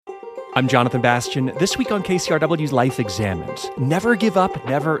I'm Jonathan Bastian. This week on KCRW's Life Examined, never give up,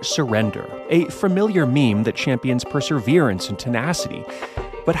 never surrender. A familiar meme that champions perseverance and tenacity.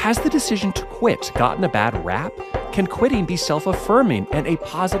 But has the decision to quit gotten a bad rap? Can quitting be self-affirming and a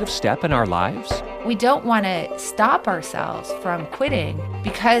positive step in our lives? We don't want to stop ourselves from quitting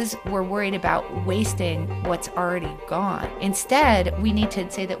because we're worried about wasting what's already gone. Instead, we need to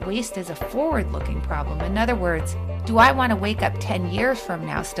say that waste is a forward-looking problem. In other words, do I want to wake up 10 years from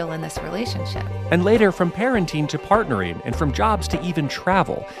now still in this relationship? And later, from parenting to partnering and from jobs to even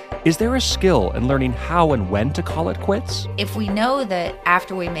travel, is there a skill in learning how and when to call it quits? If we know that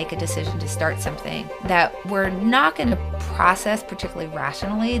after we make a decision to start something, that we're not going to process particularly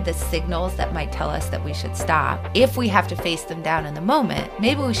rationally the signals that might tell us that we should stop, if we have to face them down in the moment,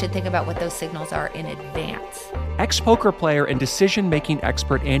 maybe we should think about what those signals are in advance. Ex-poker player and decision-making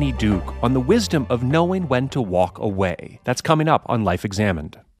expert Annie Duke on the wisdom of knowing when to walk away. That's coming up on Life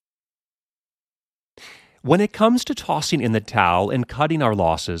Examined. When it comes to tossing in the towel and cutting our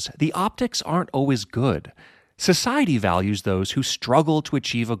losses, the optics aren't always good. Society values those who struggle to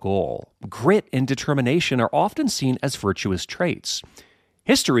achieve a goal. Grit and determination are often seen as virtuous traits.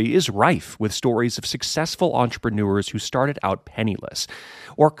 History is rife with stories of successful entrepreneurs who started out penniless,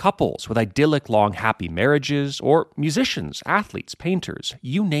 or couples with idyllic long happy marriages, or musicians, athletes, painters,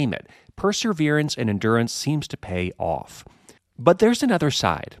 you name it. Perseverance and endurance seems to pay off. But there's another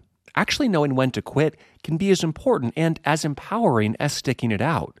side. Actually knowing when to quit can be as important and as empowering as sticking it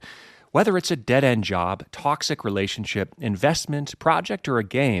out. Whether it's a dead-end job, toxic relationship, investment, project, or a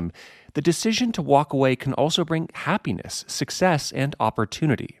game, the decision to walk away can also bring happiness, success, and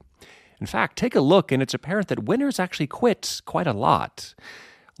opportunity. In fact, take a look and it's apparent that winners actually quit quite a lot.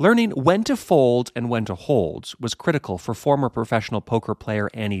 Learning when to fold and when to hold was critical for former professional poker player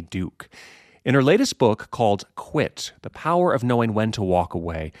Annie Duke. In her latest book called Quit: The Power of Knowing When to Walk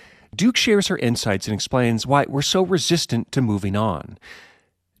Away, Duke shares her insights and explains why we're so resistant to moving on.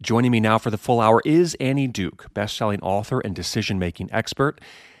 Joining me now for the full hour is Annie Duke, best-selling author and decision-making expert.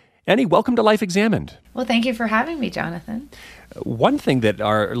 Annie, welcome to Life Examined. Well, thank you for having me, Jonathan. One thing that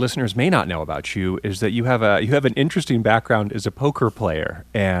our listeners may not know about you is that you have an interesting background as a poker player,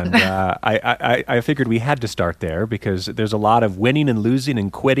 and I figured we had to start there because there's a lot of winning and losing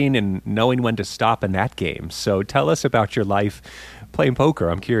and quitting and knowing when to stop in that game. So tell us about your life playing poker.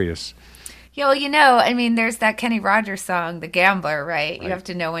 I'm curious. Yeah, well, there's that Kenny Rogers song, The Gambler, right? You have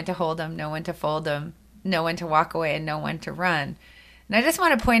to know when to hold them, know when to fold them, know when to walk away, and know when to run. And I just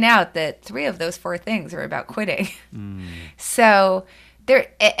want to point out that 3 of those 4 things are about quitting. So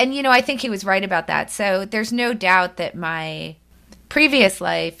I think he was right about that. So there's no doubt that my previous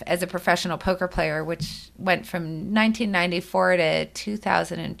life as a professional poker player, which went from 1994 to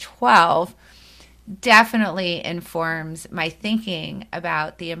 2012, definitely informs my thinking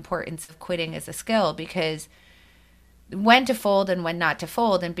about the importance of quitting as a skill, because when to fold and when not to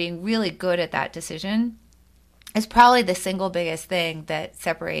fold and being really good at that decision is probably the single biggest thing that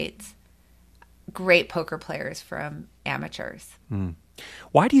separates great poker players from amateurs.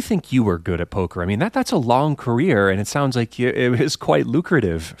 Why do you think you were good at poker? That's a long career, and it sounds like it was quite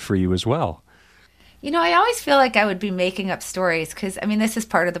lucrative for you as well. I always feel like I would be making up stories because, this is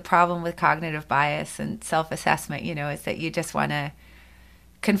part of the problem with cognitive bias and self-assessment, is that you just want to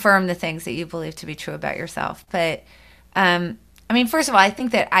confirm the things that you believe to be true about yourself. But, first of all, I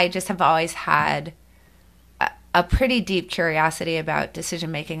think that I just have always had a pretty deep curiosity about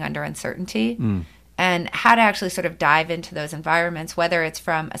decision-making under uncertainty and how to actually sort of dive into those environments, whether it's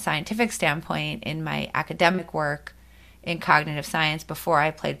from a scientific standpoint in my academic work in cognitive science before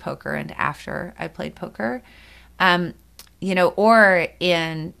I played poker and after I played poker, or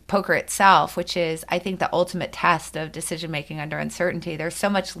in poker itself, which is, I think, the ultimate test of decision-making under uncertainty. There's so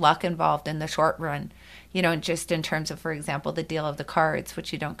much luck involved in the short run, just in terms of, for example, the deal of the cards,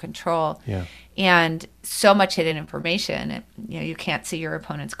 which you don't control. Yeah. And so much hidden information. You can't see your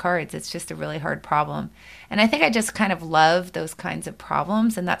opponent's cards. It's just a really hard problem. And I think I just kind of love those kinds of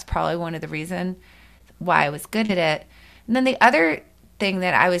problems, and that's probably one of the reasons why I was good at it. And then the other thing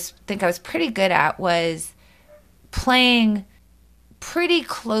that I was pretty good at was playing pretty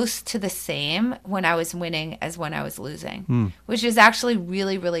close to the same when I was winning as when I was losing, which is actually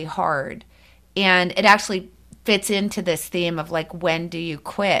really, really hard. And it actually fits into this theme of like, when do you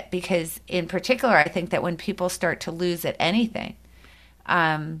quit? Because in particular, I think that when people start to lose at anything,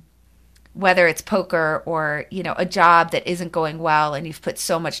 whether it's poker or, a job that isn't going well and you've put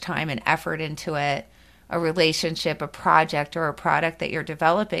so much time and effort into it, a relationship, a project, or a product that you're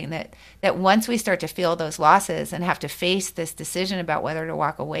developing, that once we start to feel those losses and have to face this decision about whether to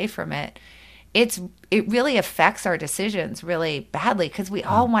walk away from it, it really affects our decisions really badly, because we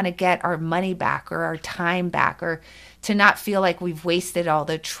all want to get our money back or our time back, or to not feel like we've wasted all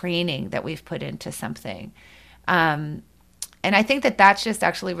the training that we've put into something. And I think that that's just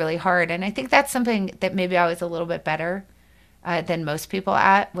actually really hard. And I think that's something that maybe I was a little bit better than most people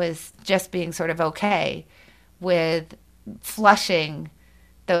at, was just being sort of okay with flushing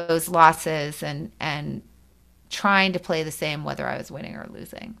those losses and trying to play the same whether I was winning or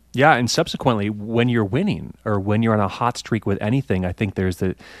losing. Yeah, and subsequently, when you're winning or when you're on a hot streak with anything, I think there's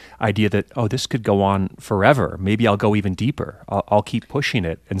the idea that, oh, this could go on forever. Maybe I'll go even deeper. I'll keep pushing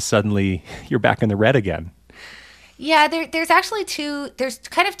it, and suddenly you're back in the red again. Yeah, there's actually there's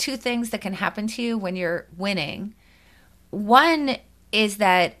kind of two things that can happen to you when you're winning. One is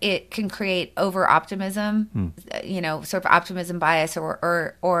that it can create over-optimism, sort of optimism bias,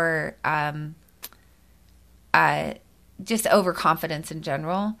 or just overconfidence in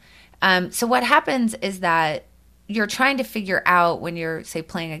general. So what happens is that you're trying to figure out, when you're, say,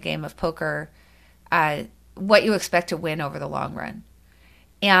 playing a game of poker, what you expect to win over the long run.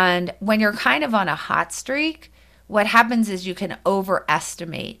 And when you're kind of on a hot streak, what happens is you can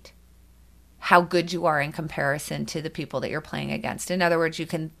overestimate how good you are in comparison to the people that you're playing against. In other words, you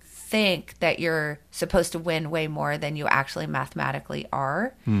can think that you're supposed to win way more than you actually mathematically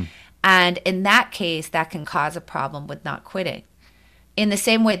are. And in that case, that can cause a problem with not quitting. In the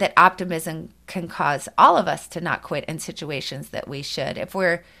same way that optimism can cause all of us to not quit in situations that we should. If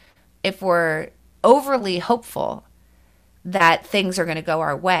we're overly hopeful that things are going to go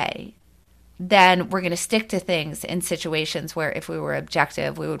our way, then we're going to stick to things in situations where, if we were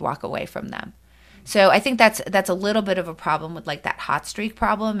objective, we would walk away from them. So I think that's a little bit of a problem with, like, that hot streak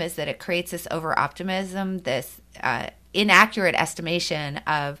problem, is that it creates this over optimism, this inaccurate estimation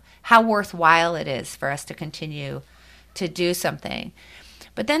of how worthwhile it is for us to continue to do something.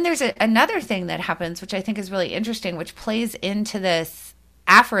 But then there's another thing that happens, which I think is really interesting, which plays into this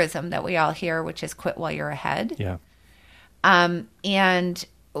aphorism that we all hear, which is quit while you're ahead. Yeah. And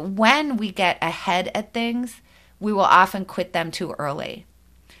when we get ahead at things, we will often quit them too early.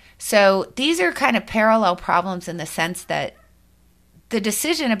 So these are kind of parallel problems, in the sense that the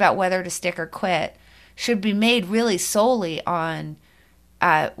decision about whether to stick or quit should be made really solely on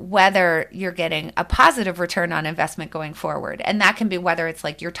whether you're getting a positive return on investment going forward. And that can be whether it's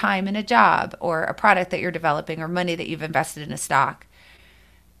like your time in a job, or a product that you're developing, or money that you've invested in a stock.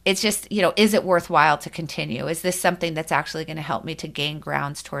 It's just, is it worthwhile to continue? Is this something that's actually going to help me to gain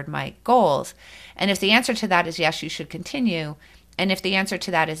grounds toward my goals? And if the answer to that is yes, you should continue. And if the answer to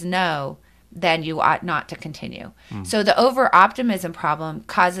that is no, then you ought not to continue. So the over-optimism problem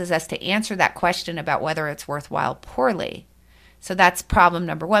causes us to answer that question about whether it's worthwhile poorly. So that's problem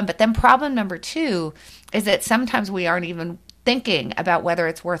number one. But then problem number two is that sometimes we aren't even thinking about whether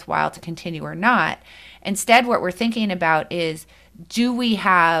it's worthwhile to continue or not. Instead, what we're thinking about is, do we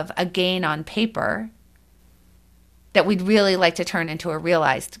have a gain on paper that we'd really like to turn into a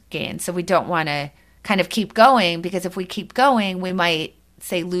realized gain? So we don't want to kind of keep going, because if we keep going, we might,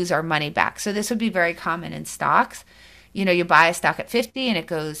 say, lose our money back. So this would be very common in stocks. You buy a stock at 50 and it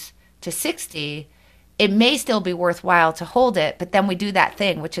goes to 60. It may still be worthwhile to hold it, but then we do that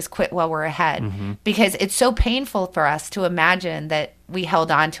thing, which is quit while we're ahead, because it's so painful for us to imagine that we held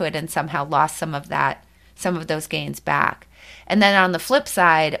on to it and somehow lost some of those gains back. And then on the flip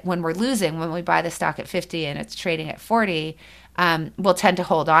side, when we're losing, when we buy the stock at 50 and it's trading at 40, we'll tend to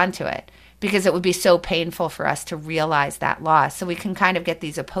hold on to it, because it would be so painful for us to realize that loss. So we can kind of get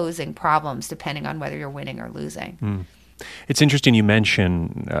these opposing problems depending on whether you're winning or losing. It's interesting you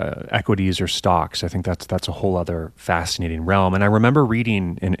mention equities or stocks. I think that's a whole other fascinating realm. And I remember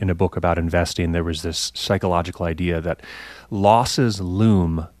reading in a book about investing, there was this psychological idea that losses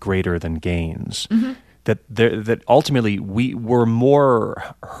loom greater than gains. That ultimately we're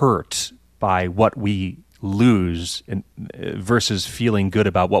more hurt by what we lose versus feeling good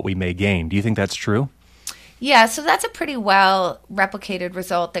about what we may gain. Do you think that's true? Yeah, so that's a pretty well replicated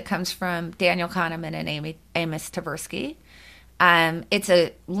result that comes from Daniel Kahneman and Amos Tversky. It's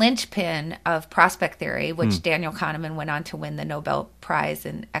a linchpin of prospect theory, which Daniel Kahneman went on to win the Nobel Prize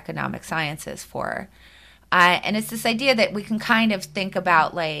in Economic Sciences for. And it's this idea that we can kind of think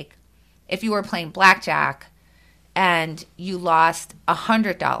about, like, if you were playing blackjack and you lost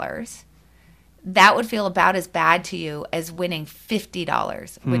 $100, that would feel about as bad to you as winning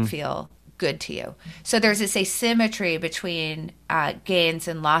 $50 would feel good to you. So there's this asymmetry between gains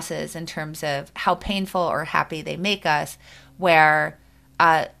and losses in terms of how painful or happy they make us, where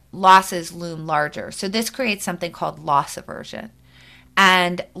losses loom larger. So this creates something called loss aversion.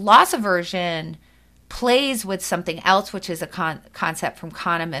 And loss aversion plays with something else, which is a concept from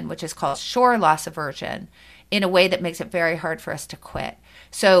Kahneman, which is called shore loss aversion, in a way that makes it very hard for us to quit.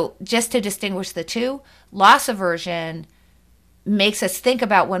 So just to distinguish the two, loss aversion makes us think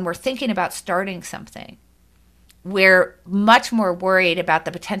about when we're thinking about starting something, we're much more worried about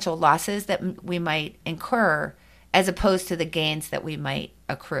the potential losses that we might incur as opposed to the gains that we might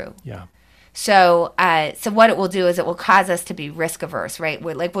accrue. Yeah. So what it will do is it will cause us to be risk averse, right?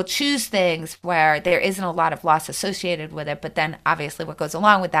 We'll choose things where there isn't a lot of loss associated with it, but then obviously what goes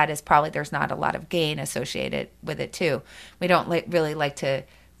along with that is probably there's not a lot of gain associated with it too. We don't really like to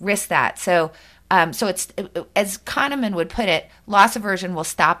risk that. So it's, as Kahneman would put it, loss aversion will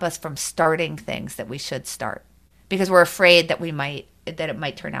stop us from starting things that we should start because we're afraid that it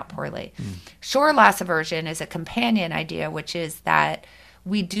might turn out poorly. Shore loss aversion is a companion idea, which is that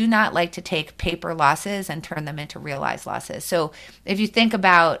we do not like to take paper losses and turn them into realized losses. So if you think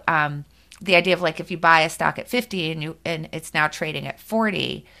about the idea of like if you buy a stock at 50 and it's now trading at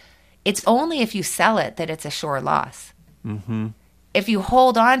 40, it's only if you sell it that it's a sure loss. Mm-hmm. If you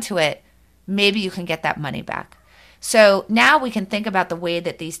hold on to it, maybe you can get that money back. So now we can think about the way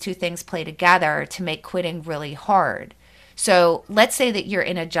that these two things play together to make quitting really hard. So let's say that you're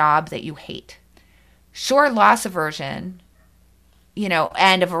in a job that you hate. Sure loss aversion,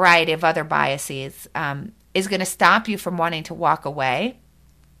 and a variety of other biases, is going to stop you from wanting to walk away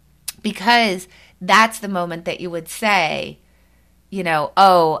because that's the moment that you would say,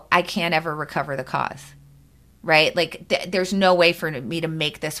 oh, I can't ever recover the cause, right? Like there's no way for me to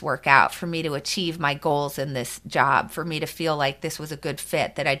make this work out, for me to achieve my goals in this job, for me to feel like this was a good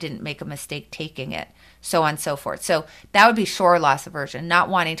fit, that I didn't make a mistake taking it, so on and so forth. So that would be sure loss aversion, not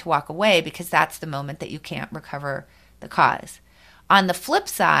wanting to walk away because that's the moment that you can't recover the cause. On the flip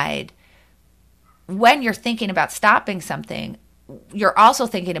side, when you're thinking about stopping something, you're also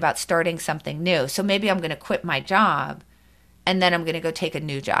thinking about starting something new. So maybe I'm going to quit my job and then I'm going to go take a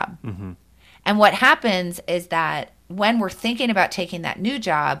new job. Mm-hmm. And what happens is that when we're thinking about taking that new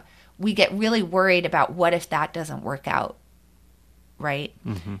job, we get really worried about what if that doesn't work out, right?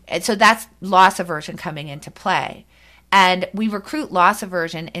 Mm-hmm. And so that's loss aversion coming into play. And we recruit loss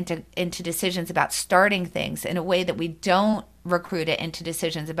aversion into decisions about starting things in a way that we don't recruit it into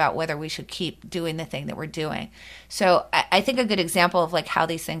decisions about whether we should keep doing the thing that we're doing. So I think a good example of like how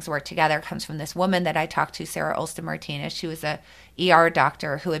these things work together comes from this woman that I talked to, Sarah Olsten Martinez. She was a ER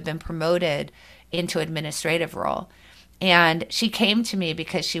doctor who had been promoted into administrative role. And she came to me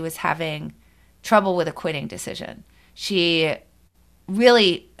because she was having trouble with a quitting decision. She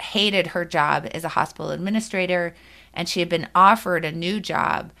really hated her job as a hospital administrator, and she had been offered a new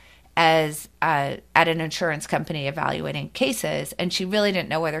job as at an insurance company evaluating cases, and she really didn't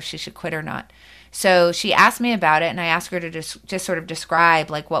know whether she should quit or not. So she asked me about it, and I asked her to just sort of describe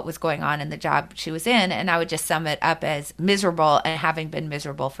like what was going on in the job she was in, and I would just sum it up as miserable and having been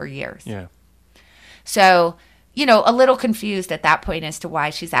miserable for years. Yeah. So, a little confused at that point as to why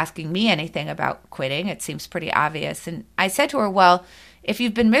she's asking me anything about quitting. It seems pretty obvious. And I said to her, well, if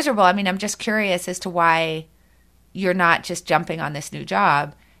you've been miserable, I'm just curious as to why you're not just jumping on this new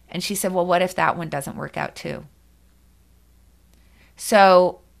job. And she said, well, what if that one doesn't work out too?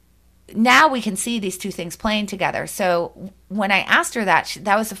 So now we can see these two things playing together. So when I asked her that,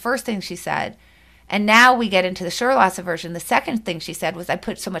 that was the first thing she said. And now we get into the sure loss aversion. The second thing she said was, I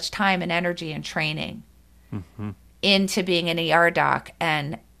put so much time and energy and training into being an ER doc,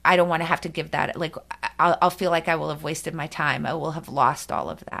 and I don't want to have to give that. Like, I'll feel like I will have wasted my time. I will have lost all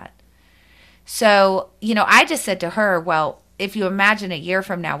of that. So, I just said to her, well, if you imagine a year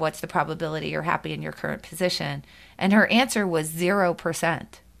from now, what's the probability you're happy in your current position? And her answer was 0%.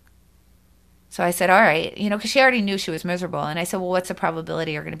 So I said, all right, because she already knew she was miserable. And I said, well, what's the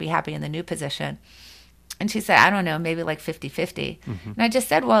probability you're going to be happy in the new position? And she said, I don't know, maybe like 50-50. And I just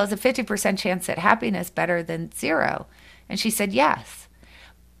said, well, is a 50% chance at happiness better than 0? And she said, yes.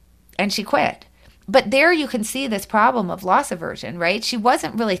 And she quit. But there you can see this problem of loss aversion, right? She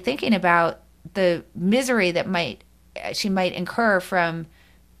wasn't really thinking about the misery that she might incur from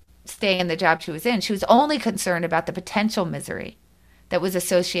staying in the job she was in. She was only concerned about the potential misery that was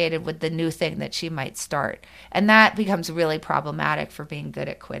associated with the new thing that she might start. And that becomes really problematic for being good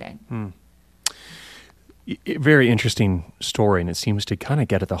at quitting. Very interesting story, and it seems to kind of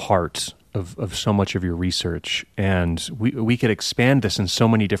get at the heart of so much of your research. And we could expand this in so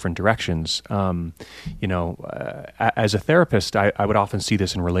many different directions. As a therapist, I would often see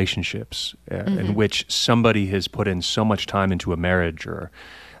this in relationships in which somebody has put in so much time into a marriage or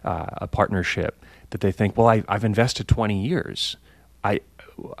a partnership that they think, well, I've invested 20 years.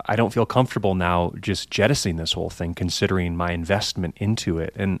 I don't feel comfortable now just jettisoning this whole thing, considering my investment into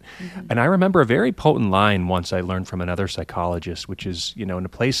it. And I remember a very potent line once I learned from another psychologist, which is, in a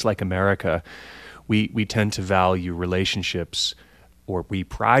place like America, we tend to value relationships, or we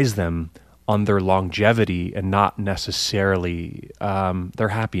prize them on their longevity and not necessarily their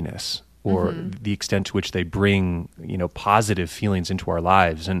happiness, or the extent to which they bring, positive feelings into our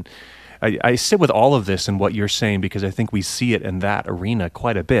lives. And I sit with all of this and what you're saying, because I think we see it in that arena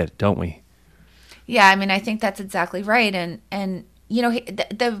quite a bit, don't we? Yeah, I mean, I think that's exactly right. And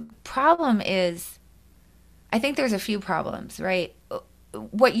the problem is, I think there's a few problems, right?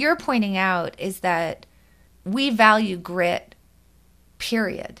 What you're pointing out is that we value grit,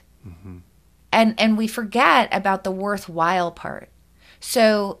 period. And we forget about the worthwhile part.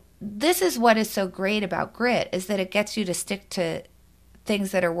 So this is what is so great about grit, is that it gets you to stick to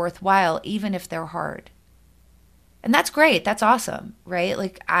things that are worthwhile, even if they're hard. And that's great. That's awesome, right?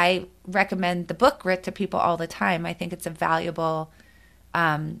 Like, I recommend the book Grit to people all the time. I think it's a valuable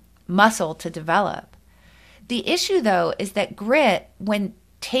muscle to develop. The issue, though, is that grit, when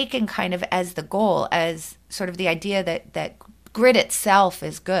taken kind of as the goal, as sort of the idea that grit itself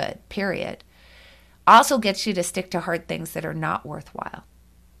is good, period, also gets you to stick to hard things that are not worthwhile.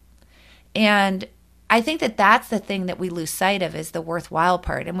 And I think that that's the thing that we lose sight of, is the worthwhile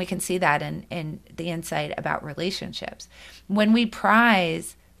part. And we can see that in the insight about relationships. When we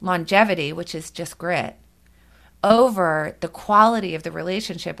prize longevity, which is just grit, over the quality of the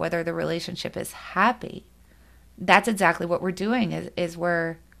relationship, whether the relationship is happy, that's exactly what we're doing, is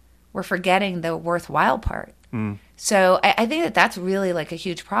we're forgetting the worthwhile part. So I think that that's really like a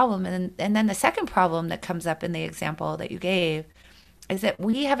huge problem. And then the second problem that comes up in the example that you gave is that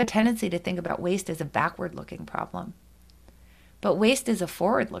we have a tendency to think about waste as a backward-looking problem. But waste is a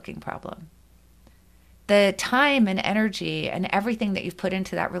forward-looking problem. The time and energy and everything that you've put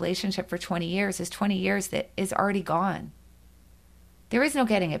into that relationship for 20 years is 20 years that is already gone. There is no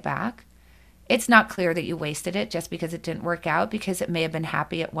getting it back. It's not clear that you wasted it just because it didn't work out, because it may have been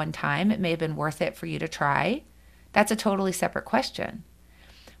happy at one time. It may have been worth it for you to try. That's a totally separate question.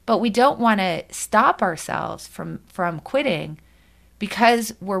 But we don't want to stop ourselves from quitting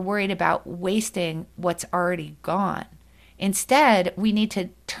because we're worried about wasting what's already gone. Instead, we need to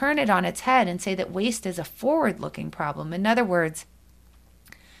turn it on its head and say that waste is a forward-looking problem. In other words,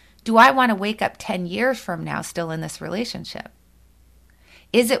 do I want to wake up 10 years from now still in this relationship?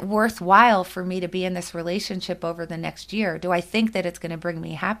 Is it worthwhile for me to be in this relationship over the next year? Do I think that it's going to bring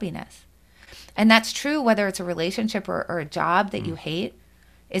me happiness? And that's true whether it's a relationship or a job that you hate.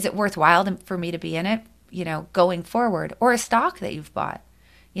 Is it worthwhile for me to be in it, going forward? Or a stock that you've bought.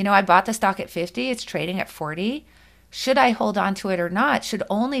 I bought the stock at 50, it's trading at 40. Should I hold on to it or not should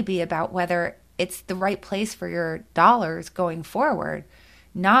only be about whether it's the right place for your dollars going forward,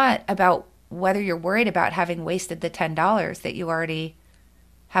 not about whether you're worried about having wasted the $10 that you already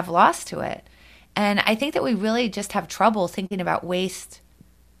have lost to it. And I think that we really just have trouble thinking about waste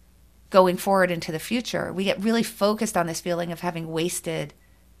going forward into the future. We get really focused on this feeling of having wasted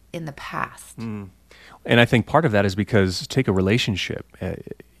in the past. And I think part of that is because, take a relationship.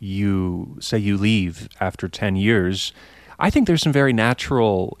 You say you leave after 10 years. I think there's some very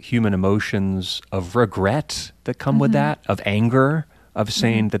natural human emotions of regret that come with that, of anger, of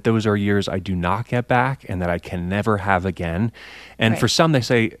saying that those are years I do not get back and that I can never have again. And for some, they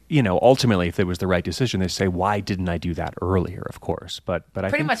say, ultimately, if it was the right decision, they say, why didn't I do that earlier, of course. But I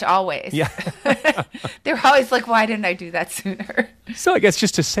Pretty think, much always. Yeah. They're always like, why didn't I do that sooner? So I guess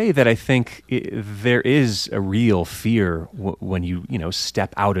just to say that I think there is a real fear when you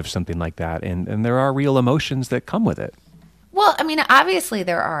step out of something like that. And there are real emotions that come with it. Well, I mean, obviously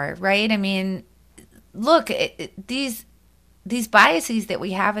there are, right? I mean, look, these biases that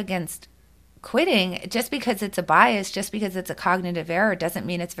we have against quitting, just because it's a bias, just because it's a cognitive error, doesn't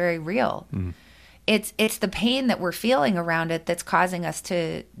mean it's very real. It's the pain that we're feeling around it that's causing us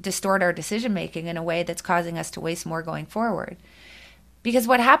to distort our decision making in a way that's causing us to waste more going forward. Because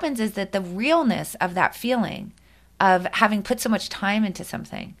what happens is that the realness of that feeling of having put so much time into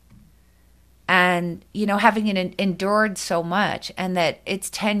something and having endured so much, and that it's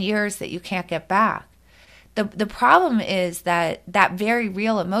 10 years that you can't get back. The problem is that very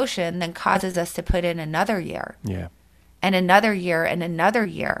real emotion then causes us to put in another year. Yeah. And another year and another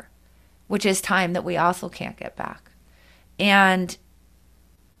year, which is time that we also can't get back. And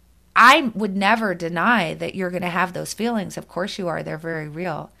I would never deny that you're going to have those feelings. Of course you are. They're very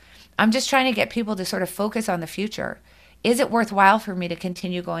real. I'm just trying to get people to sort of focus on the future. Is it worthwhile for me to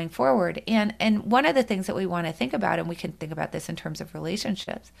continue going forward? And one of the things that we want to think about, and we can think about this in terms of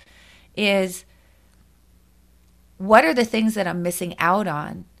relationships, is what are the things that I'm missing out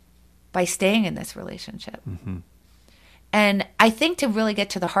on by staying in this relationship? Mm-hmm. And I think to really get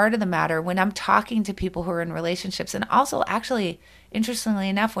to the heart of the matter, when I'm talking to people who are in relationships, and also actually, interestingly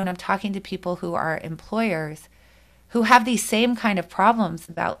enough, when I'm talking to people who are employers who have these same kind of problems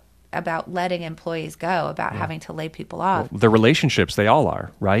about letting employees go, about having to lay people off. Well, the relationships, they all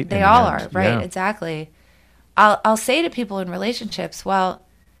are, right? They all are, right? Exactly. I'll say to people in relationships, well,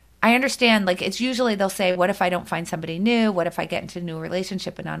 I understand, like, it's usually they'll say, what if I don't find somebody new? What if I get into a new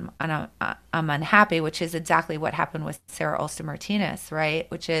relationship and I'm unhappy, which is exactly what happened with Sarah Olson Martinez, right?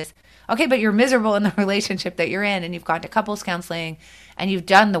 Which is, okay, but you're miserable in the relationship that you're in, and you've gone to couples counseling and you've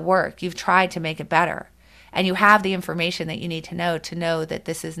done the work. You've tried to make it better, and you have the information that you need to know that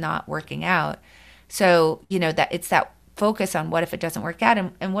this is not working out. So, that it's that focus on what if it doesn't work out.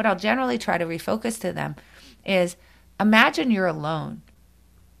 And what I'll generally try to refocus to them is, imagine you're alone.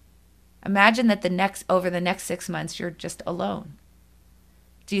 Imagine that over the next 6 months, you're just alone.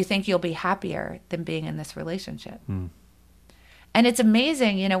 Do you think you'll be happier than being in this relationship? Mm. And it's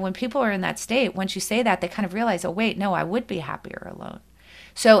amazing, when people are in that state, once you say that, they kind of realize, oh, wait, no, I would be happier alone.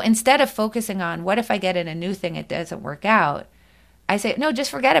 So instead of focusing on what if I get in a new thing, it doesn't work out, I say, no,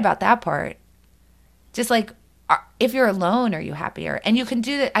 just forget about that part. Just like, if you're alone, are you happier? And you can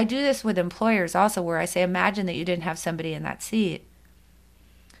do that. I do this with employers also, where I say, imagine that you didn't have somebody in that seat.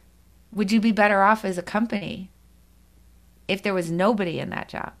 Would you be better off as a company if there was nobody in that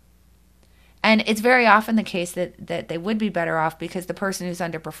job? And it's very often the case that they would be better off, because the person who's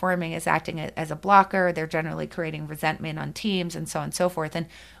underperforming is acting as a blocker. They're generally creating resentment on teams and so on and so forth. And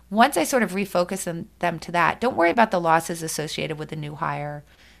once I sort of refocus them to that, don't worry about the losses associated with the new hire.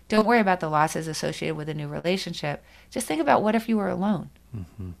 Don't worry about the losses associated with a new relationship. Just think about, what if you were alone?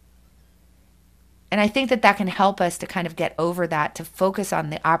 Mm-hmm. And I think that can help us to kind of get over that, to focus on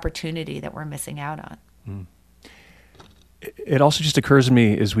the opportunity that we're missing out on. Mm. It also just occurs to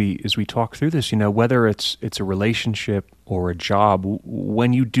me as we talk through this, whether it's a relationship or a job,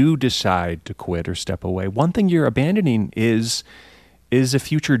 when you do decide to quit or step away, one thing you're abandoning is a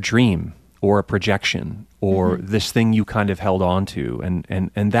future dream or a projection or this thing you kind of held on to.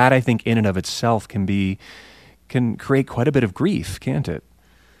 And that, I think, in and of itself can create quite a bit of grief, can't it?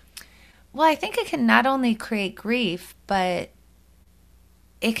 Well, I think it can not only create grief, but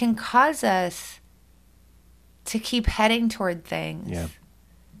it can cause us to keep heading toward things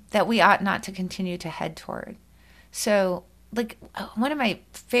that we ought not to continue to head toward. So, like, one of my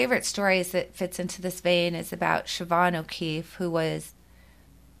favorite stories that fits into this vein is about Siobhan O'Keefe,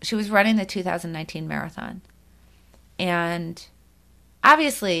 she was running the 2019 marathon. And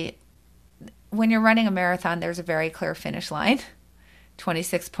obviously, when you're running a marathon, there's a very clear finish line.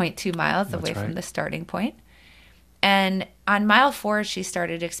 26.2 miles away from the starting point. And on mile 4, she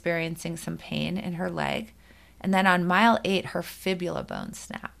started experiencing some pain in her leg. And then on mile 8, her fibula bone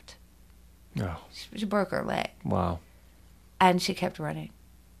snapped. Oh. She broke her leg. Wow. And she kept running.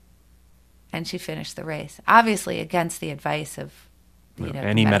 And she finished the race. Obviously against the advice of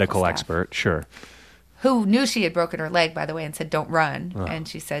any medical expert, sure. Who knew she had broken her leg, by the way, and said, don't run. Oh. And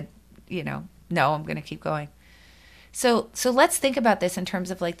she said, no, I'm going to keep going. So let's think about this in terms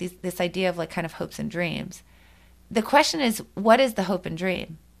of like this idea of like kind of hopes and dreams. The question is, what is the hope and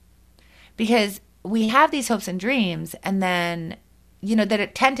dream? Because we have these hopes and dreams, and then, that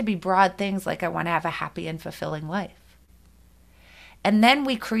it tend to be broad things like, I want to have a happy and fulfilling life. And then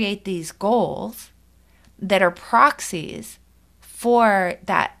we create these goals that are proxies for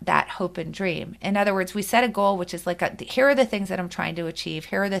that hope and dream. In other words, we set a goal, which is like, here are the things that I'm trying to achieve.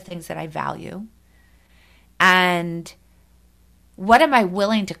 Here are the things that I value. And what am I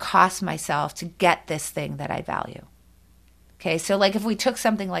willing to cost myself to get this thing that I value? Okay, so like if we took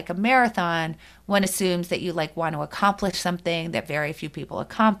something like a marathon, one assumes that you like want to accomplish something that very few people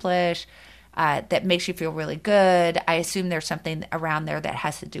accomplish, that makes you feel really good. I assume there's something around there that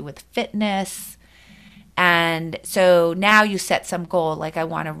has to do with fitness. And so now you set some goal, like I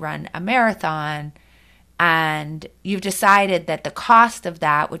want to run a marathon, and you've decided that the cost of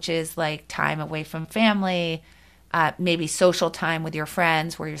that, which is like time away from family, maybe social time with your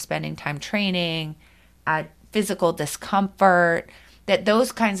friends where you're spending time training, physical discomfort, that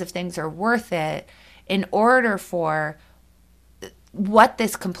those kinds of things are worth it in order for what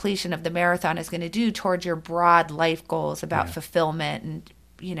this completion of the marathon is going to do towards your broad life goals about fulfillment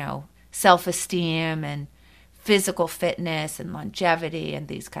and, self-esteem and physical fitness and longevity and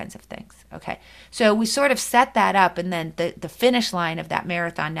these kinds of things. Okay. So we sort of set that up, and then the finish line of that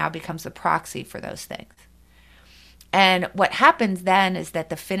marathon now becomes the proxy for those things. And what happens then is that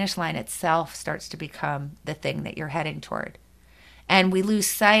the finish line itself starts to become the thing that you're heading toward. And we lose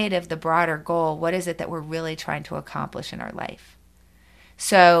sight of the broader goal. What is it that we're really trying to accomplish in our life?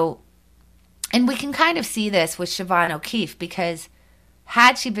 So, and we can kind of see this with Siobhan O'Keefe, because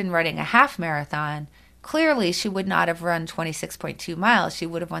had she been running a half marathon, clearly she would not have run 26.2 miles. She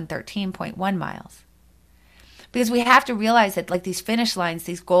would have run 13.1 miles. Because we have to realize that like these finish lines,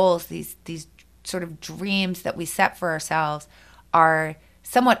 these goals, these sort of dreams that we set for ourselves are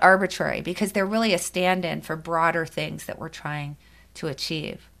somewhat arbitrary, because they're really a stand-in for broader things that we're trying to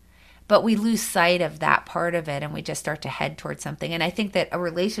achieve. But we lose sight of that part of it, and we just start to head towards something. And I think that a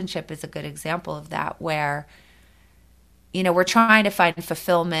relationship is a good example of that, where, you know, we're trying to find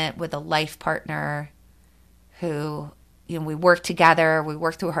fulfillment with a life partner who, you know, we work together, we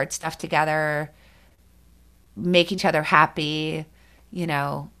work through hard stuff together, make each other happy, you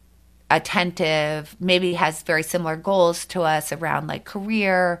know, attentive, maybe has very similar goals to us around like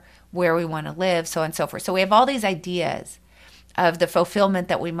career, where we want to live, so on and so forth. So we have all these ideas of the fulfillment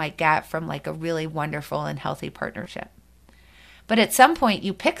that we might get from like a really wonderful and healthy partnership. But at some point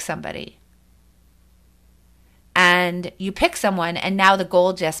you pick somebody, and you pick someone, and now the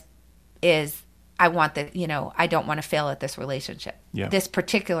goal just is, I want the, you know, I don't want to fail at this relationship, this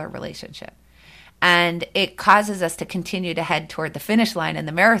particular relationship. And it causes us to continue to head toward the finish line in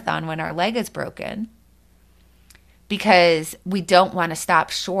the marathon when our leg is broken, because we don't want to stop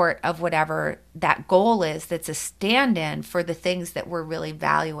short of whatever that goal is that's a stand-in for the things that we're really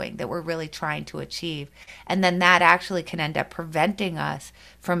valuing, that we're really trying to achieve. And then that actually can end up preventing us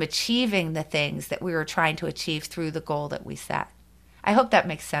from achieving the things that we were trying to achieve through the goal that we set. I hope that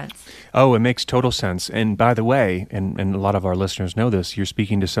makes sense. Oh, it makes total sense. And by the way, and a lot of our listeners know this, you're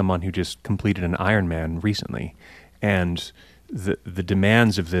speaking to someone who just completed an Ironman recently. And the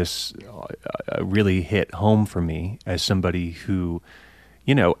demands of this really hit home for me as somebody who,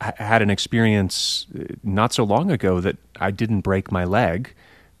 you know, had an experience not so long ago that I didn't break my leg.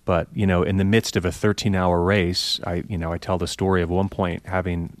 But, you know, in the midst of a 13-hour race, I tell the story of one point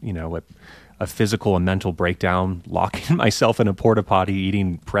having, you know, a physical and mental breakdown, locking myself in a porta potty,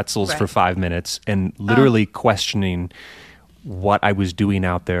 eating pretzels for 5 minutes, and literally questioning what I was doing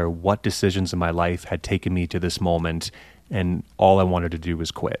out there, what decisions in my life had taken me to this moment, and all I wanted to do was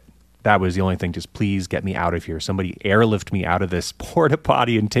quit. That was the only thing, just please get me out of here. Somebody airlift me out of this porta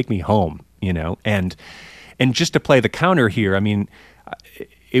potty and take me home, you know? And just to play the counter here, I mean,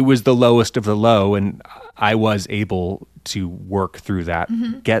 it was the lowest of the low, and I was able to work through that,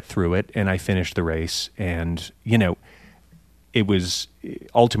 get through it, and I finished the race. And, you know, it was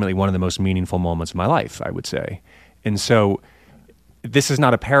ultimately one of the most meaningful moments of my life, I would say. And so this is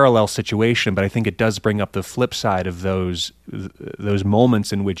not a parallel situation, but I think it does bring up the flip side of those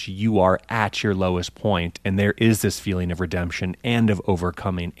moments in which you are at your lowest point, and there is this feeling of redemption and of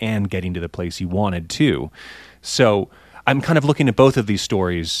overcoming and getting to the place you wanted to. So I'm kind of looking at both of these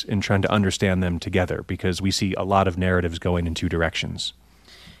stories and trying to understand them together, because we see a lot of narratives going in two directions.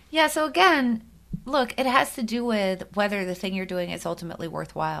 Yeah, so again, look, it has to do with whether the thing you're doing is ultimately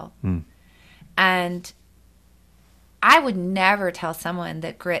worthwhile. And I would never tell someone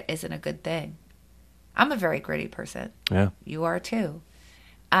that grit isn't a good thing. I'm a very gritty person. Yeah. You are too.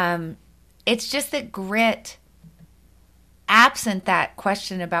 It's just that grit, absent that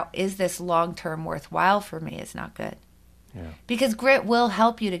question about is this long-term worthwhile for me, is not good. Yeah. Because grit will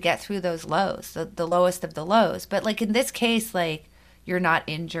help you to get through those lows, the lowest of the lows. But like in this case, like you're not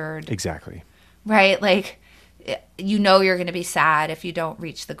injured. Exactly. Right? Like, you know, you're going to be sad if you don't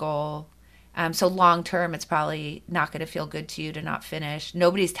reach the goal. So long term, it's probably not going to feel good to you to not finish.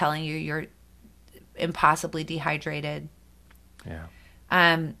 Nobody's telling you you're impossibly dehydrated. Yeah.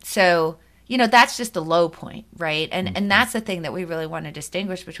 So, you know, that's just the low point, right? And that's the thing that we really want to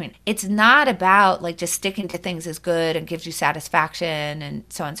distinguish between. It's not about like just sticking to things is good and gives you satisfaction and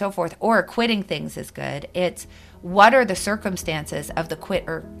so on and so forth, or quitting things is good. It's what are the circumstances of the quit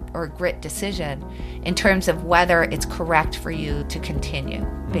or grit decision in terms of whether it's correct for you to continue,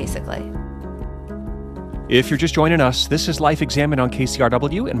 basically. If you're just joining us, this is Life Examined on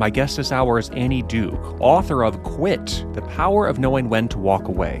KCRW, and my guest this hour is Annie Duke, author of Quit, The Power of Knowing When to Walk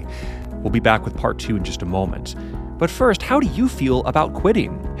Away. We'll be back with part 2 in just a moment. But first, how do you feel about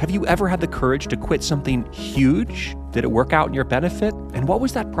quitting? Have you ever had the courage to quit something huge? Did it work out in your benefit? And what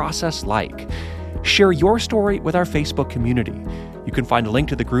was that process like? Share your story with our Facebook community. You can find a link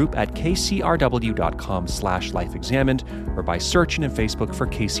to the group at kcrw.com/lifeexamined or by searching in Facebook for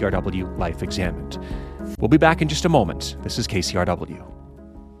KCRW Life Examined. We'll be back in just a moment. This is KCRW.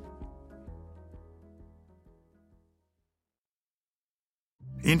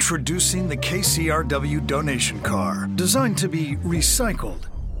 Introducing the KCRW donation car, designed to be recycled,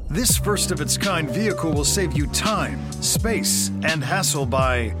 This first-of-its-kind vehicle will save you time, space, and hassle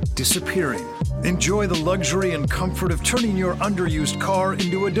by disappearing. Enjoy the luxury and comfort of turning your underused car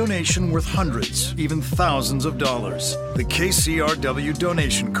into a donation worth hundreds, even thousands of dollars. The KCRW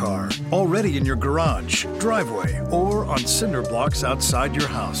donation car, already in your garage, driveway, or on cinder blocks outside your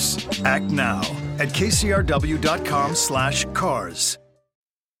house. Act now at kcrw.com/cars.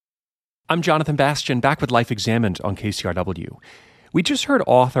 I'm Jonathan Bastian, back with Life Examined on KCRW. We just heard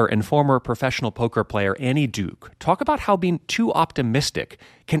author and former professional poker player Annie Duke talk about how being too optimistic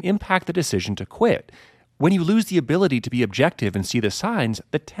can impact the decision to quit. When you lose the ability to be objective and see the signs,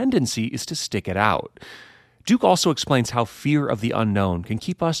 the tendency is to stick it out. Duke also explains how fear of the unknown can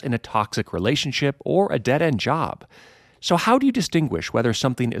keep us in a toxic relationship or a dead-end job. So how do you distinguish whether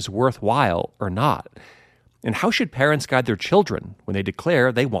something is worthwhile or not? And how should parents guide their children when they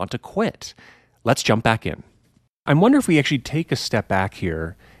declare they want to quit? Let's jump back in. I wonder if we actually take a step back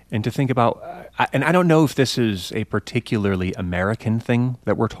here and to think about, and I don't know if this is a particularly American thing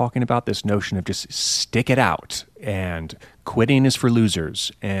that we're talking about, this notion of just stick it out and quitting is for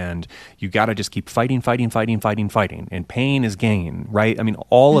losers and you got to just keep fighting, and pain is gain, right? I mean,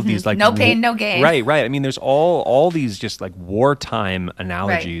 all of these like... No pain, no gain. Right. I mean, there's all these just like wartime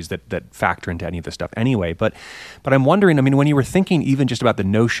analogies that factor into any of this stuff anyway. But I'm wondering, I mean, when you were thinking even just about the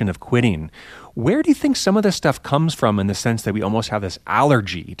notion of quitting, where do you think some of this stuff comes from in the sense that we almost have this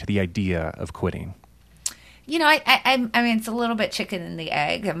allergy to the idea of quitting? You know, I mean, it's a little bit chicken and the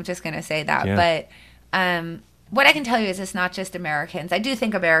egg. I'm just going to say that. Yeah. But what I can tell you is it's not just Americans. I do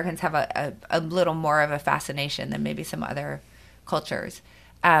think Americans have a little more of a fascination than maybe some other cultures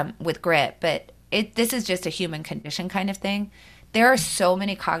with grit. But this is just a human condition kind of thing. There are so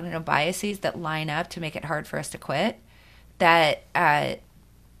many cognitive biases that line up to make it hard for us to quit that I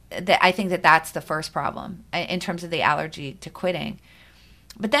think that's the first problem in terms of the allergy to quitting.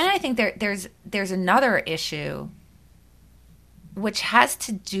 But then I think there's another issue which has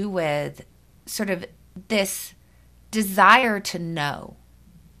to do with sort of this desire to know.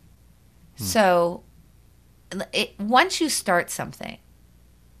 So once you start something,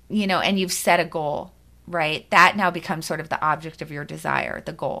 you know, and you've set a goal, right, that now becomes sort of the object of your desire,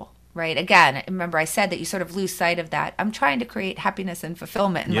 the goal. Right. Again, remember I said that you sort of lose sight of that. I'm trying to create happiness and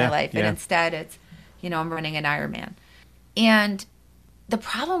fulfillment in my life. And instead it's, you know, I'm running an Ironman. And the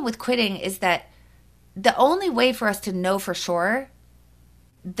problem with quitting is that the only way for us to know for sure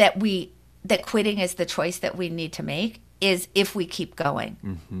that quitting is the choice that we need to make is if we keep going.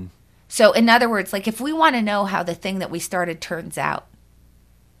 Mm-hmm. So in other words, like if we want to know how the thing that we started turns out,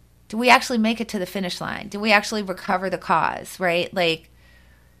 do we actually make it to the finish line? Do we actually recover the cause, right? Like,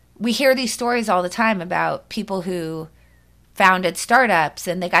 we hear these stories all the time about people who founded startups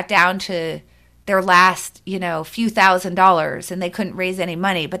and they got down to their last, you know, few $1,000s and they couldn't raise any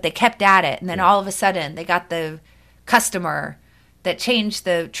money, but they kept at it. And then all of a sudden they got the customer that changed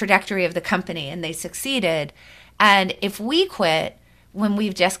the trajectory of the company and they succeeded. And if we quit when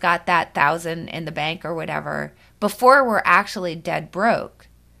we've just got that 1,000 in the bank or whatever, before we're actually dead broke,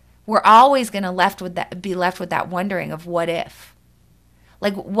 we're always going to be left with that wondering of what if.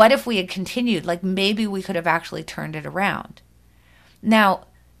 Like, what if we had continued? Like, maybe we could have actually turned it around. Now,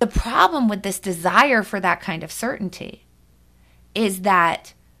 the problem with this desire for that kind of certainty is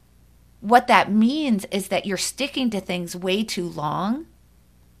that what that means is that you're sticking to things way too long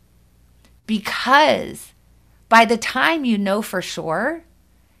because by the time you know for sure,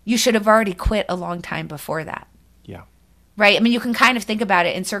 you should have already quit a long time before that. Yeah. Right? I mean, you can kind of think about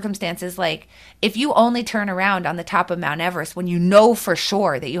it in circumstances like if you only turn around on the top of Mount Everest when you know for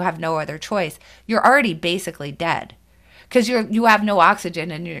sure that you have no other choice, you're already basically dead because you have no oxygen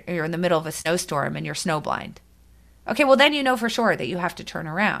and you're in the middle of a snowstorm and you're snowblind. Okay, well, then you know for sure that you have to turn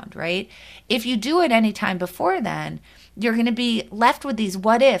around, right? If you do it any time before then, you're going to be left with these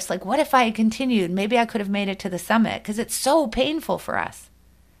what ifs, like what if I had continued? Maybe I could have made it to the summit because it's so painful for us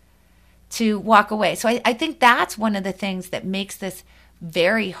to walk away. So I think that's one of the things that makes this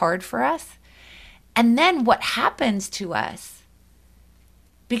very hard for us. And then what happens to us,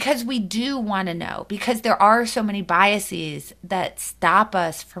 because we do want to know, because there are so many biases that stop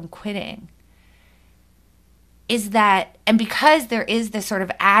us from quitting, is that, and because there is this sort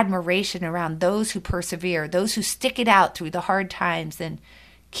of admiration around those who persevere, those who stick it out through the hard times and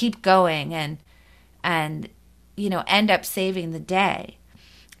keep going and you know, end up saving the day,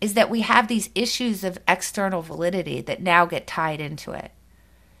 is that we have these issues of external validity that now get tied into it.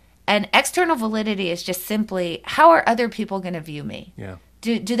 And external validity is just simply, how are other people going to view me? Yeah.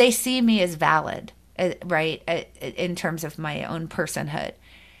 Do they see me as valid, right, in terms of my own personhood?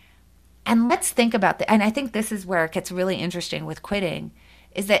 And let's think about that. And I think this is where it gets really interesting with quitting,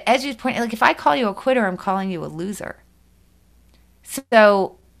 is that, as you point, like if I call you a quitter, I'm calling you a loser.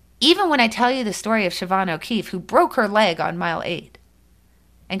 So even when I tell you the story of Siobhan O'Keefe, who broke her leg on mile 8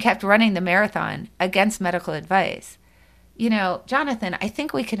 and kept running the marathon against medical advice, Jonathan, I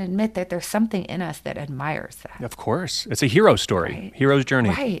think we can admit that there's something in us that admires that. Of course. It's a hero story, Right. hero's journey.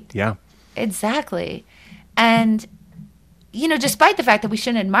 Right. Yeah. Exactly. And, despite the fact that we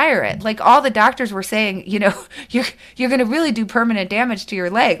shouldn't admire it, like all the doctors were saying, you're going to really do permanent damage to your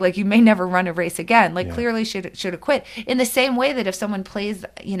leg. Like you may never run a race again. Like clearly should have quit. In the same way that if someone plays,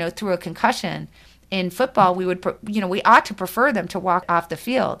 through a concussion in football, we would, we ought to prefer them to walk off the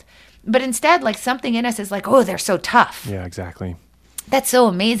field. But instead, like something in us is like, oh, they're so tough. Yeah, exactly. That's so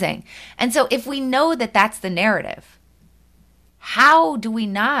amazing. And so if we know that that's the narrative, how do we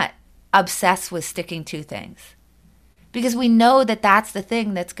not obsess with sticking to things? Because we know that that's the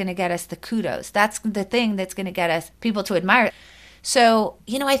thing that's going to get us the kudos. That's the thing that's going to get us people to admire. So,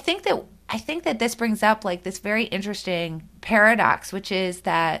 I think that this brings up like this very interesting paradox, which is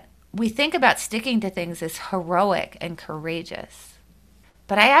that we think about sticking to things as heroic and courageous.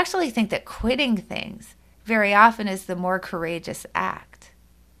 But I actually think that quitting things very often is the more courageous act.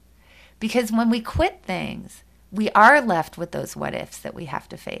 Because when we quit things, we are left with those what ifs that we have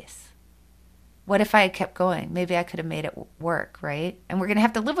to face. What if I had kept going? Maybe I could have made it work, right? And we're going to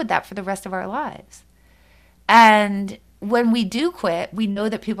have to live with that for the rest of our lives. And when we do quit, we know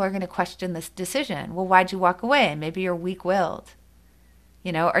that people are going to question this decision. Well, why'd you walk away? Maybe you're weak-willed.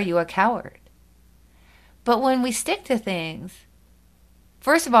 Are you a coward? But when we stick to things,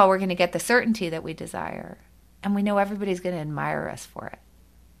 first of all, we're going to get the certainty that we desire. And we know everybody's going to admire us for it.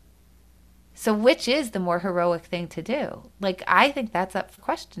 So which is the more heroic thing to do? Like, I think that's up for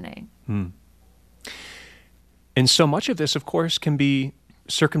questioning. And so much of this, of course, can be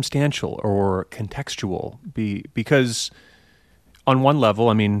circumstantial or contextual because on one level,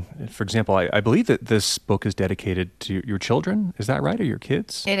 I mean, for example, I believe that this book is dedicated to your children. Is that right? Or your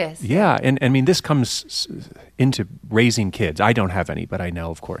kids? It is. Yeah. And I mean, this comes into raising kids. I don't have any, but I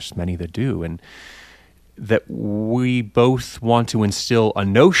know, of course, many that do. And that we both want to instill a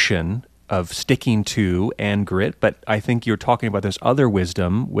notion of sticking to and grit. But I think you're talking about this other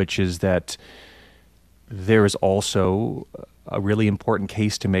wisdom, which is that there is also a really important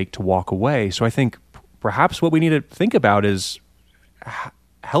case to make to walk away. So I think perhaps what we need to think about is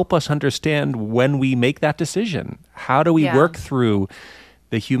help us understand when we make that decision. How do we work through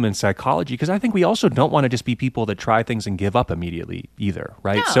the human psychology? Because I think we also don't want to just be people that try things and give up immediately either,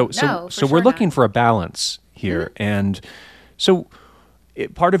 right? So we're looking for a balance here. Mm-hmm. And so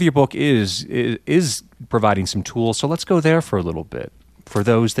part of your book is providing some tools. So let's go there for a little bit for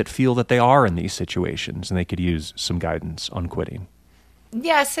those that feel that they are in these situations and they could use some guidance on quitting.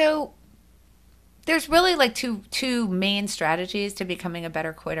 Yeah, so there's really like two main strategies to becoming a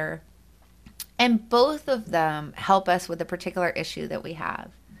better quitter. And both of them help us with a particular issue that we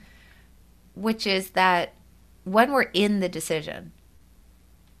have, which is that when we're in the decision,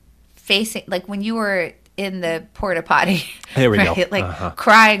 facing, like when you were in the porta potty, there we right? go. Like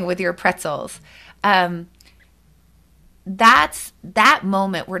crying with your pretzels, that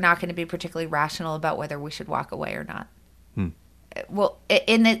moment we're not going to be particularly rational about whether we should walk away or not. Well,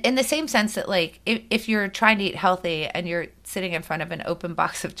 in the same sense that like if you're trying to eat healthy and you're sitting in front of an open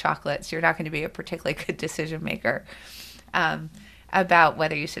box of chocolates, you're not going to be a particularly good decision maker about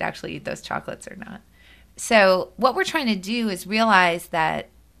whether you should actually eat those chocolates or not. So what we're trying to do is realize that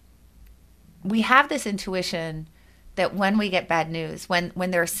we have this intuition that when we get bad news, when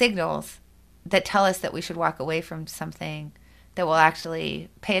there are signals that tell us that we should walk away from something, that we'll actually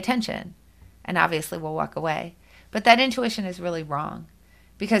pay attention, and obviously we'll walk away. But that intuition is really wrong,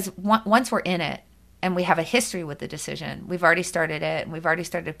 because once we're in it and we have a history with the decision, we've already started it, and we've already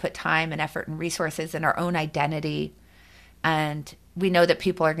started to put time and effort and resources in our own identity, and we know that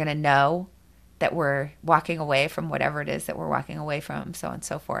people are going to know that we're walking away from whatever it is that we're walking away from, so on and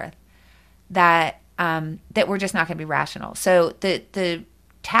so forth, that we're just not going to be rational. So the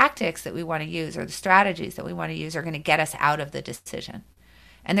tactics that we want to use, or the strategies that we want to use, are going to get us out of the decision.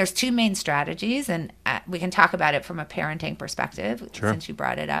 And there's two main strategies, and we can talk about it from a parenting perspective, since you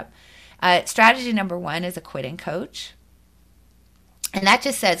brought it up. Strategy number one is a quitting coach. And that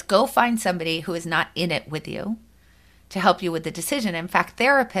just says, go find somebody who is not in it with you to help you with the decision. In fact,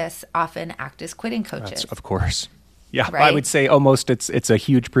 therapists often act as quitting coaches. Of course. Yeah, right? I would say almost it's a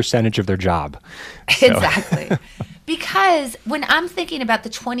huge percentage of their job. So. Exactly. Because when I'm thinking about the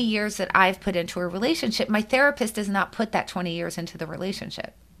 20 years that I've put into a relationship, my therapist does not put that 20 years into the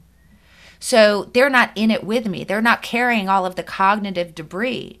relationship. So they're not in it with me. They're not carrying all of the cognitive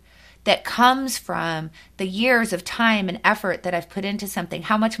debris that comes from the years of time and effort that I've put into something,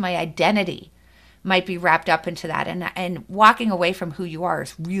 how much my identity might be wrapped up into that. And walking away from who you are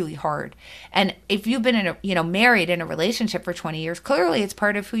is really hard. And if you've been married in a relationship for 20 years, clearly it's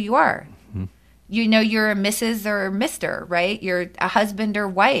part of who you are. Mm-hmm. You're a Mrs. or Mr., right? You're a husband or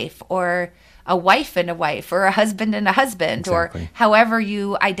wife, or a wife and a wife, or a husband and a husband, exactly. Or however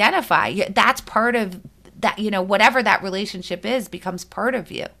you identify. That's part of that, whatever that relationship is becomes part of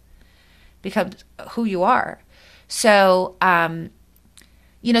you, becomes who you are. So, so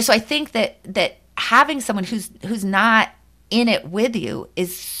I think that having someone who's not in it with you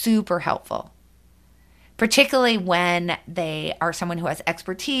is super helpful, particularly when they are someone who has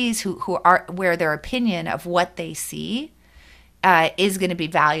expertise, who are where their opinion of what they see is going to be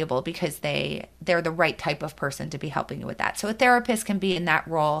valuable because they're the right type of person to be helping you with that. So a therapist can be in that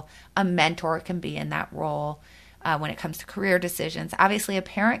role, a mentor can be in that role when it comes to career decisions. Obviously, a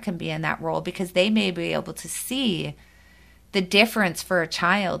parent can be in that role because they may be able to see the difference for a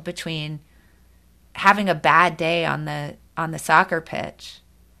child between having a bad day on the soccer pitch,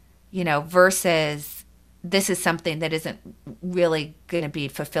 versus this is something that isn't really going to be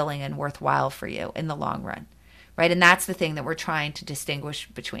fulfilling and worthwhile for you in the long run, right? And that's the thing that we're trying to distinguish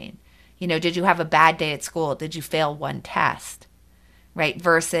between, did you have a bad day at school? Did you fail one test, right?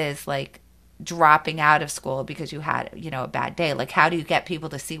 Versus like dropping out of school because you had, a bad day. Like, how do you get people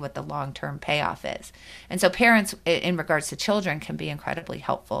to see what the long-term payoff is? And so parents, in regards to children, can be incredibly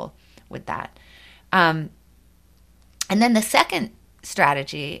helpful with that. And then the second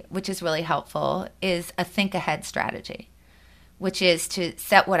strategy, which is really helpful, is a think ahead strategy, which is to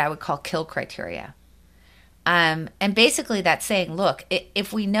set what I would call kill criteria. And basically that's saying, look,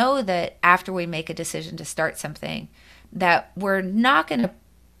 if we know that after we make a decision to start something, that we're not going to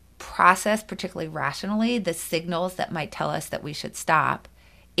process particularly rationally the signals that might tell us that we should stop,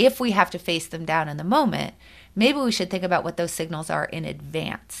 if we have to face them down in the moment, maybe we should think about what those signals are in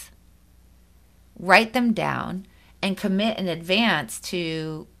advance. Write them down and commit in advance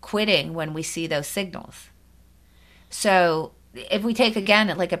to quitting when we see those signals. So if we take,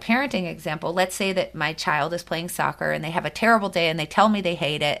 again, like a parenting example, let's say that my child is playing soccer and they have a terrible day and they tell me they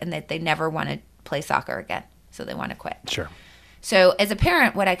hate it and that they never want to play soccer again. So they want to quit. Sure. So as a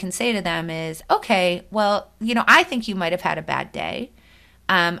parent, what I can say to them is, okay, well, I think you might have had a bad day.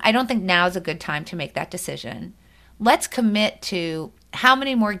 I don't think now is a good time to make that decision. Let's commit to how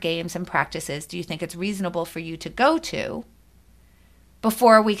many more games and practices do you think it's reasonable for you to go to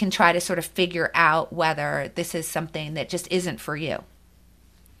before we can try to sort of figure out whether this is something that just isn't for you.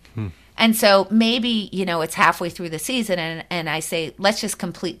 And so maybe, it's halfway through the season and I say, let's just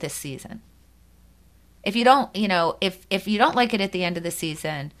complete this season. If you don't, if you don't like it at the end of the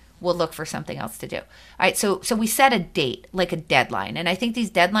season, we'll look for something else to do. All right. So we set a date, like a deadline. And I think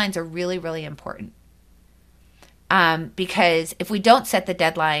these deadlines are really, really important. Because if we don't set the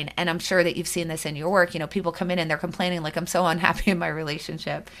deadline, and I'm sure that you've seen this in your work, people come in and they're complaining like, I'm so unhappy in my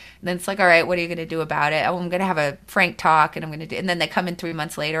relationship. And then it's like, all right, what are you going to do about it? Oh, I'm going to have a frank talk and then they come in 3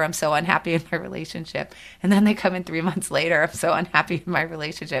 months later, I'm so unhappy in my relationship. And then they come in 3 months later, I'm so unhappy in my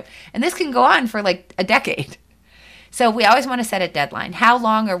relationship. And this can go on for like a decade. So we always want to set a deadline. How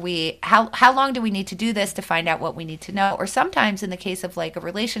long do we need to do this to find out what we need to know? Or sometimes in the case of like a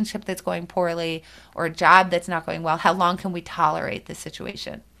relationship that's going poorly or a job that's not going well, how long can we tolerate this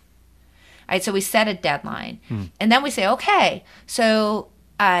situation? All right, so we set a deadline. And then we say, okay, so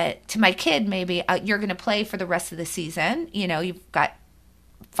to my kid, maybe you're going to play for the rest of the season. You've got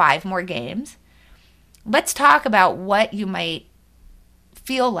 5 more games. Let's talk about what you might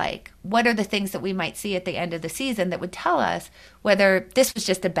feel like. What are the things that we might see at the end of the season that would tell us whether this was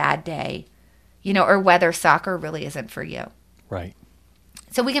just a bad day, or whether soccer really isn't for you. Right.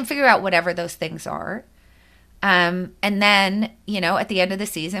 So we can figure out whatever those things are. And then, at the end of the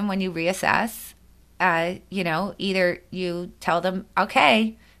season, when you reassess, either you tell them,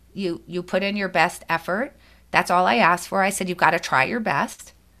 okay, you put in your best effort. That's all I asked for. I said, you've got to try your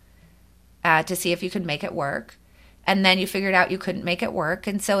best to see if you can make it work. And then you figured out you couldn't make it work.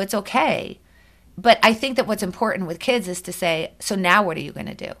 And so it's okay. But I think that what's important with kids is to say, so now what are you going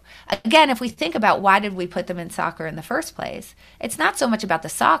to do? Again, if we think about why did we put them in soccer in the first place, it's not so much about the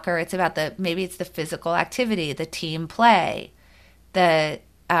soccer. It's about maybe it's the physical activity, the team play, the,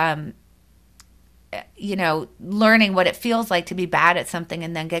 learning what it feels like to be bad at something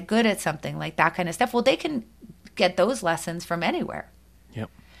and then get good at something, like that kind of stuff. Well, they can get those lessons from anywhere. Yep.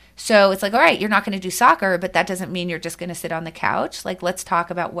 So it's like, all right, you're not going to do soccer, but that doesn't mean you're just going to sit on the couch. Like, let's talk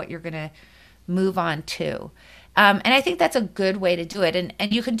about what you're going to move on to. And I think that's a good way to do it.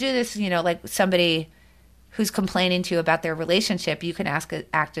 And you can do this, like somebody, who's complaining to you about their relationship, you can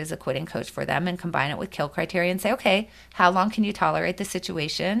act as a quitting coach for them and combine it with kill criteria and say, okay, how long can you tolerate the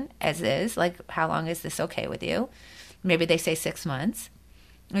situation as is? Like, how long is this okay with you? Maybe they say 6 months.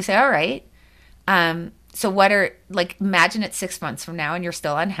 We say, all right. So imagine it's 6 months from now and you're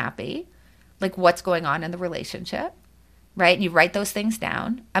still unhappy. Like, what's going on in the relationship, right? And you write those things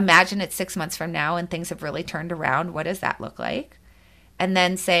down. Imagine it's 6 months from now and things have really turned around. What does that look like? And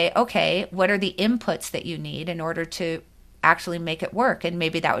then say, okay, what are the inputs that you need in order to actually make it work? And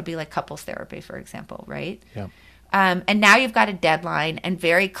maybe that would be like couples therapy, for example, right? Yeah. And now you've got a deadline and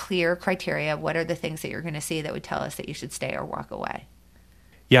very clear criteria. What are the things that you're going to see that would tell us that you should stay or walk away?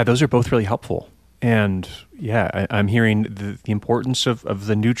 Yeah, those are both really helpful. And yeah, I'm hearing the importance of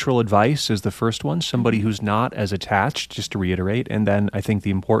the neutral advice is the first one, somebody who's not as attached, just to reiterate. And then I think the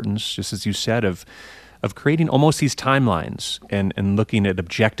importance, just as you said, of creating almost these timelines and looking at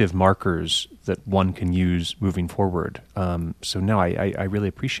objective markers that one can use moving forward. So no, I really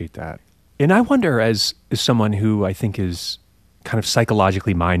appreciate that. And I wonder, as someone who I think is kind of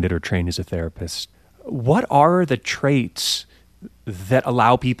psychologically minded or trained as a therapist, what are the traits that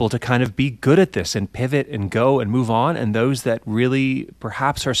allow people to kind of be good at this and pivot and go and move on, and those that really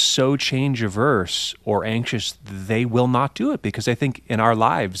perhaps are so change averse or anxious they will not do it? Because I think in our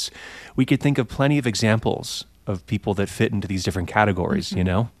lives we could think of plenty of examples of people that fit into these different categories, Mm-hmm. you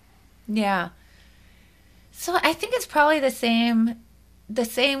know? Yeah. So I think it's probably the same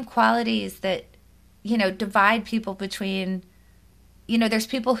qualities that, divide people between, there's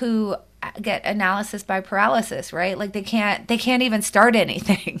people who get analysis by paralysis, right? Like they can't even start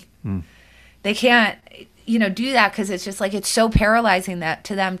anything. They can't, do that because it's just like, it's so paralyzing that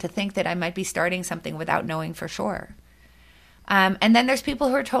to them to think that I might be starting something without knowing for sure. And then there's people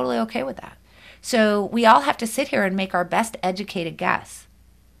who are totally okay with that. So we all have to sit here and make our best educated guess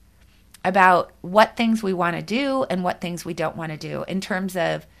about what things we want to do and what things we don't want to do in terms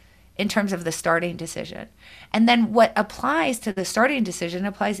of the starting decision. And then what applies to the starting decision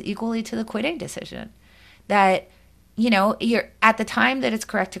applies equally to the quitting decision. That, you're at the time that it's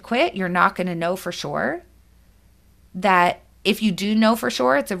correct to quit, you're not going to know for sure. That if you do know for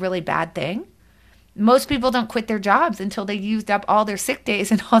sure, it's a really bad thing. Most people don't quit their jobs until they used up all their sick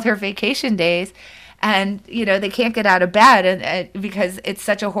days and all their vacation days. And, they can't get out of bed and because it's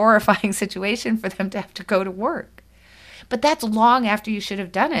such a horrifying situation for them to have to go to work. But that's long after you should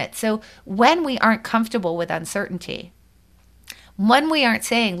have done it. So when we aren't comfortable with uncertainty, when we aren't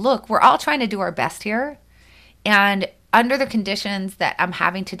saying, look, we're all trying to do our best here, and under the conditions that I'm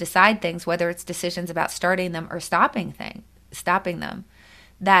having to decide things, whether it's decisions about starting them or stopping them,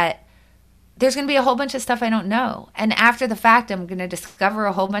 that there's going to be a whole bunch of stuff I don't know. And after the fact, I'm going to discover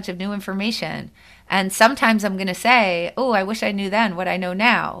a whole bunch of new information. And sometimes I'm going to say, oh, I wish I knew then what I know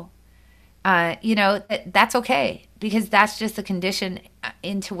now. That's okay, because that's just the condition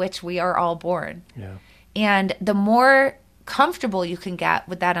into which we are all born. Yeah. And the more comfortable you can get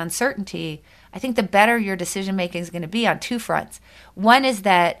with that uncertainty, I think the better your decision making is going to be on two fronts. One is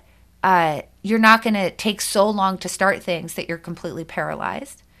that you're not going to take so long to start things that you're completely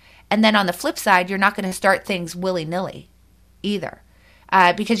paralyzed. And then on the flip side, you're not going to start things willy-nilly either.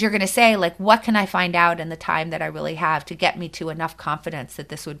 Because you're going to say, like, what can I find out in the time that I really have to get me to enough confidence that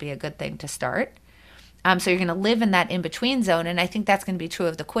this would be a good thing to start? So you're going to live in that in-between zone. And I think that's going to be true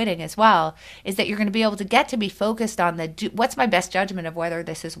of the quitting as well, is that you're going to be able to get to be focused on what's my best judgment of whether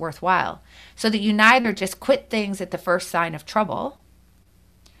this is worthwhile, so that you neither just quit things at the first sign of trouble,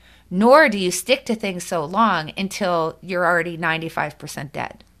 nor do you stick to things so long until you're already 95%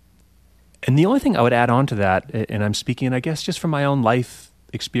 dead. And the only thing I would add on to that, and I'm speaking, I guess, just from my own life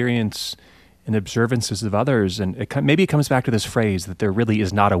experience and observances of others, and maybe it comes back to this phrase that there really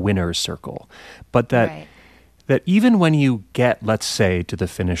is not a winner's circle, but that even when you get, let's say, to the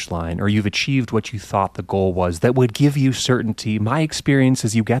finish line, or you've achieved what you thought the goal was that would give you certainty, my experience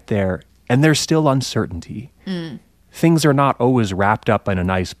is you get there and there's still uncertainty. Things are not always wrapped up in a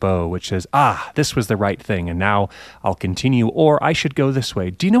nice bow, which says, this was the right thing, and now I'll continue, or I should go this way.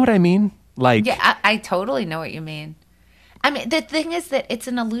 Do you know what I mean? Yeah, I totally know what you mean. I mean, the thing is that it's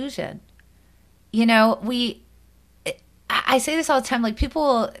an illusion. I say this all the time, like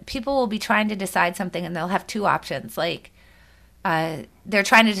people will be trying to decide something and they'll have two options. Like they're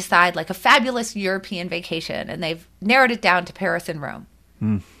trying to decide like a fabulous European vacation, and they've narrowed it down to Paris and Rome.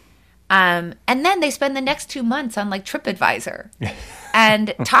 And then they spend the next 2 months on like TripAdvisor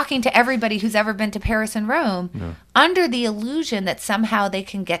and talking to everybody who's ever been to Paris and Rome under the illusion that somehow they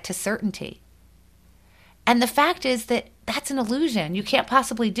can get to certainty. And the fact is that that's an illusion. You can't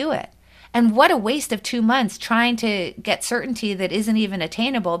possibly do it. And what a waste of 2 months trying to get certainty that isn't even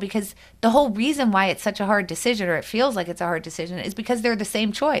attainable, because the whole reason why it's such a hard decision, or it feels like it's a hard decision, is because they're the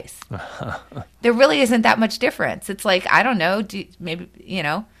same choice. There really isn't that much difference. It's like, I don't know, do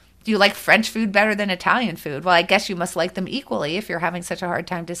you like French food better than Italian food? Well, I guess you must like them equally if you're having such a hard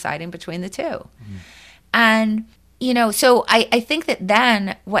time deciding between the two. Mm-hmm. And so I think that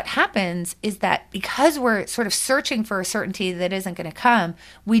then what happens is that because we're sort of searching for a certainty that isn't going to come,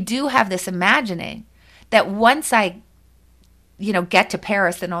 we do have this imagining that once I, get to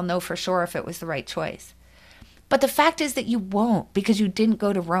Paris, then I'll know for sure if it was the right choice. But the fact is that you won't, because you didn't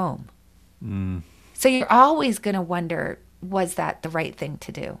go to Rome. Mm. So you're always going to wonder, was that the right thing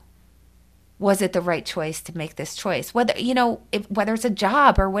to do? Was it the right choice to make this choice? Whether it's a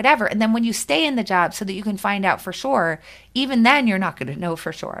job or whatever. And then when you stay in the job so that you can find out for sure, even then you're not going to know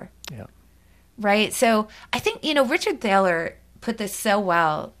for sure. Yeah. Right? So I think, Richard Thaler put this so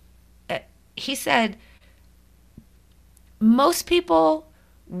well. He said, most people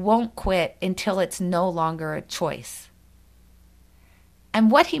won't quit until it's no longer a choice. And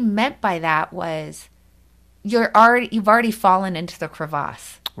what he meant by that was you've already fallen into the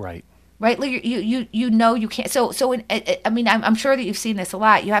crevasse. Right. Right? Like you can't. So I'm sure that you've seen this a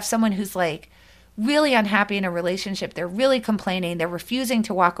lot. You have someone who's like really unhappy in a relationship. They're really complaining. They're refusing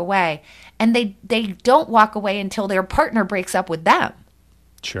to walk away. And they don't walk away until their partner breaks up with them.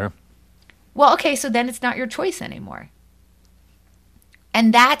 Sure. Well, okay, so then it's not your choice anymore.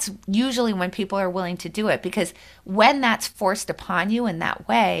 And that's usually when people are willing to do it, because when that's forced upon you in that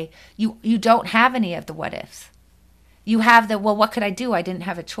way, you don't have any of the what ifs. You have the, well, what could I do? I didn't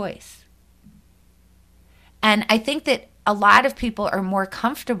have a choice. And I think that a lot of people are more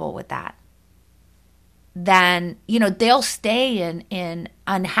comfortable with that than, they'll stay in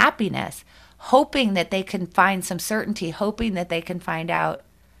unhappiness, hoping that they can find some certainty, hoping that they can find out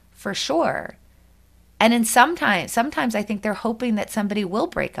for sure. And then sometimes I think they're hoping that somebody will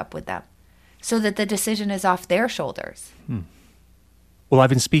break up with them so that the decision is off their shoulders. Well, I've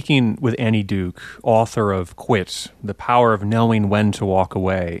been speaking with Annie Duke, author of Quit, The Power of Knowing When to Walk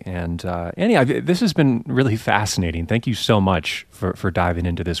Away. And Annie, this has been really fascinating. Thank you so much for diving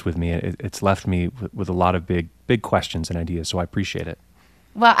into this with me. It's left me with a lot of big questions and ideas, so I appreciate it.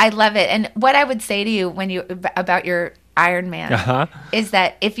 Well, I love it. And what I would say to you about your Ironman is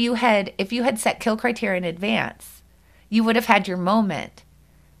that if you had set kill criteria in advance, you would have had your moment.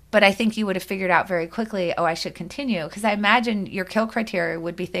 But I think you would have figured out very quickly, I should continue. Because I imagine your kill criteria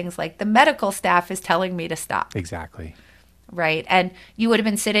would be things like, the medical staff is telling me to stop. Exactly. Right? And you would have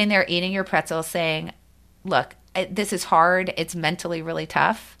been sitting there eating your pretzel saying, look, this is hard. It's mentally really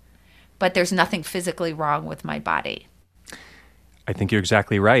tough. But there's nothing physically wrong with my body. I think you're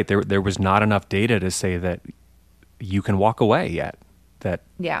exactly right. There was not enough data to say that you can walk away yet. That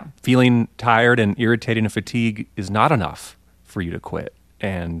feeling tired and irritating and fatigue is not enough for you to quit.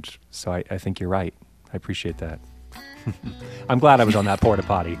 And so I think you're right. I appreciate that. I'm glad I was on that porta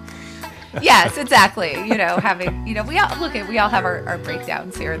potty. Yes, exactly. We all have our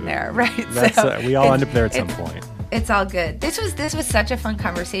breakdowns here and there, right? We all end up there at some point. It's all good. This was such a fun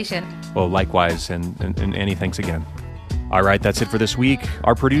conversation. Well, likewise, and Annie, thanks again. All right, that's it for this week.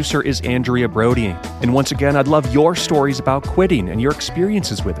 Our producer is Andrea Brody. And once again, I'd love your stories about quitting and your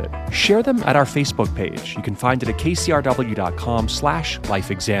experiences with it. Share them at our Facebook page. You can find it at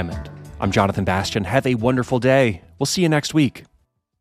kcrw.com/lifeexamined. I'm Jonathan Bastian. Have a wonderful day. We'll see you next week.